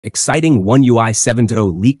Exciting One UI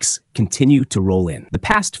 7.0 leaks continue to roll in. The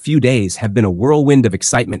past few days have been a whirlwind of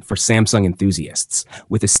excitement for Samsung enthusiasts,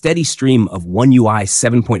 with a steady stream of One UI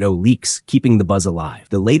 7.0 leaks keeping the buzz alive.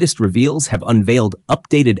 The latest reveals have unveiled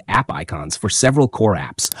updated app icons for several core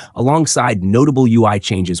apps, alongside notable UI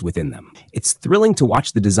changes within them. It's thrilling to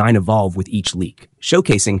watch the design evolve with each leak,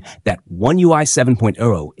 showcasing that One UI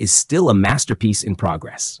 7.0 is still a masterpiece in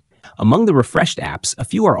progress. Among the refreshed apps, a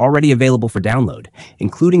few are already available for download,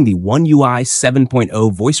 including the One UI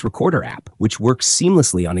 7.0 voice recorder app, which works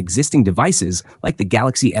seamlessly on existing devices like the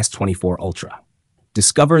Galaxy S24 Ultra.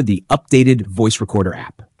 Discover the updated voice recorder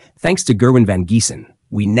app. Thanks to Gerwin van Giesen,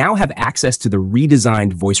 we now have access to the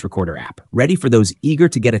redesigned voice recorder app, ready for those eager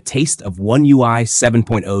to get a taste of One UI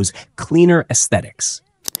 7.0's cleaner aesthetics.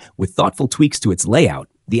 With thoughtful tweaks to its layout,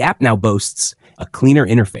 the app now boasts a cleaner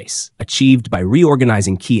interface, achieved by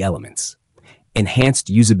reorganizing key elements. Enhanced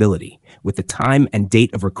usability, with the time and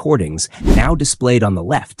date of recordings now displayed on the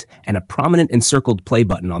left and a prominent encircled play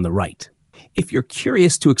button on the right. If you're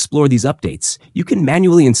curious to explore these updates, you can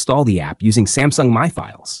manually install the app using Samsung My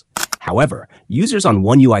Files. However, users on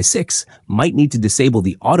One UI 6 might need to disable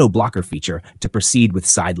the auto blocker feature to proceed with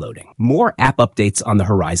sideloading. More app updates on the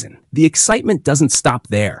horizon. The excitement doesn't stop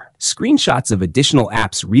there. Screenshots of additional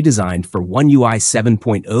apps redesigned for One UI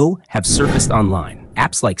 7.0 have surfaced online.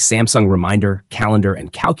 Apps like Samsung Reminder, Calendar,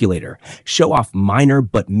 and Calculator show off minor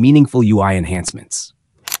but meaningful UI enhancements.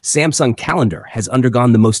 Samsung Calendar has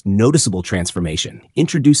undergone the most noticeable transformation,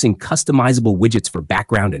 introducing customizable widgets for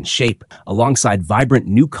background and shape, alongside vibrant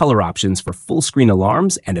new color options for full-screen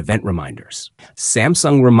alarms and event reminders.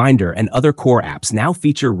 Samsung Reminder and other core apps now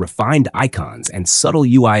feature refined icons and subtle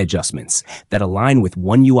UI adjustments that align with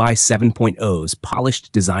One UI 7.0's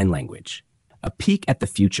polished design language. A peek at the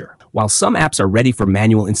future. While some apps are ready for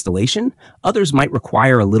manual installation, others might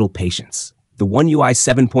require a little patience. The One UI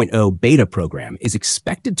 7.0 beta program is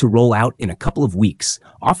expected to roll out in a couple of weeks,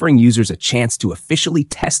 offering users a chance to officially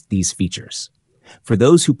test these features. For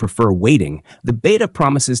those who prefer waiting, the beta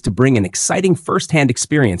promises to bring an exciting first-hand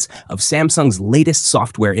experience of Samsung's latest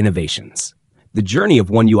software innovations. The journey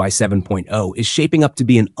of One UI 7.0 is shaping up to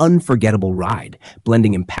be an unforgettable ride,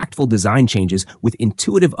 blending impactful design changes with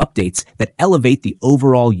intuitive updates that elevate the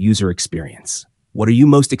overall user experience. What are you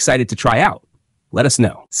most excited to try out? Let us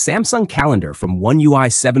know. Samsung Calendar from One UI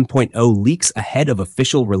 7.0 leaks ahead of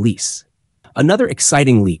official release. Another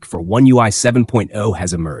exciting leak for One UI 7.0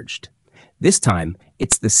 has emerged. This time,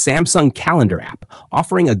 it's the Samsung Calendar app,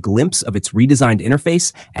 offering a glimpse of its redesigned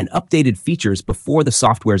interface and updated features before the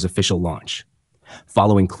software's official launch.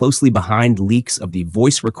 Following closely behind leaks of the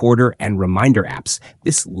voice recorder and reminder apps,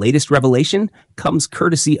 this latest revelation comes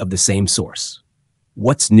courtesy of the same source.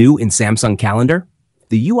 What's new in Samsung Calendar?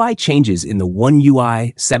 The UI changes in the One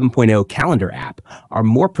UI 7.0 Calendar app are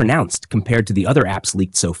more pronounced compared to the other apps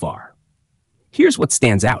leaked so far. Here's what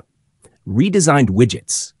stands out. Redesigned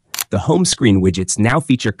widgets. The home screen widgets now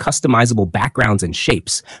feature customizable backgrounds and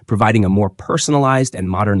shapes, providing a more personalized and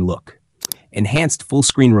modern look. Enhanced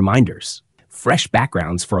full-screen reminders. Fresh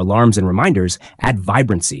backgrounds for alarms and reminders add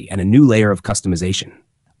vibrancy and a new layer of customization.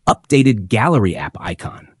 Updated gallery app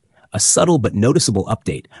icon. A subtle but noticeable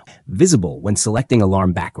update, visible when selecting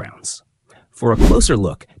alarm backgrounds. For a closer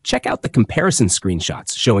look, check out the comparison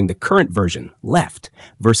screenshots showing the current version, left,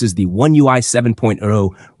 versus the One UI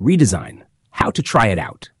 7.0 redesign. How to try it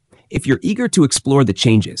out. If you're eager to explore the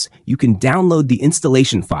changes, you can download the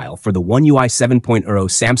installation file for the One UI 7.0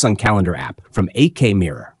 Samsung Calendar app from AK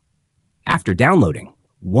Mirror. After downloading,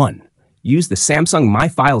 1. Use the Samsung My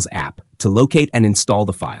Files app to locate and install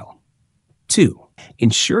the file. 2.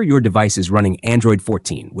 Ensure your device is running Android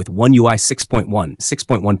 14 with One UI 6.1,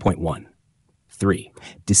 6.1.1. 3.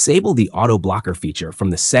 Disable the auto blocker feature from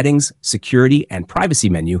the Settings, Security, and Privacy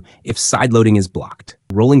menu if sideloading is blocked,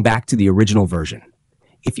 rolling back to the original version.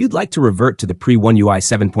 If you'd like to revert to the pre-One UI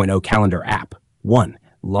 7.0 Calendar app, 1.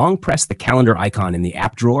 Long press the calendar icon in the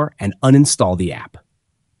app drawer and uninstall the app.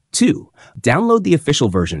 2. Download the official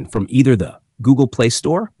version from either the Google Play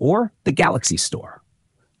Store or the Galaxy Store.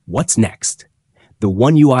 What's next? The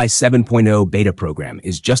One UI 7.0 beta program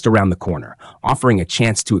is just around the corner, offering a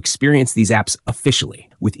chance to experience these apps officially.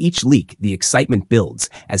 With each leak, the excitement builds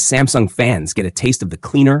as Samsung fans get a taste of the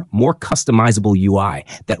cleaner, more customizable UI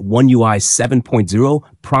that One UI 7.0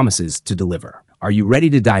 promises to deliver. Are you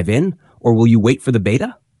ready to dive in, or will you wait for the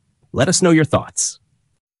beta? Let us know your thoughts.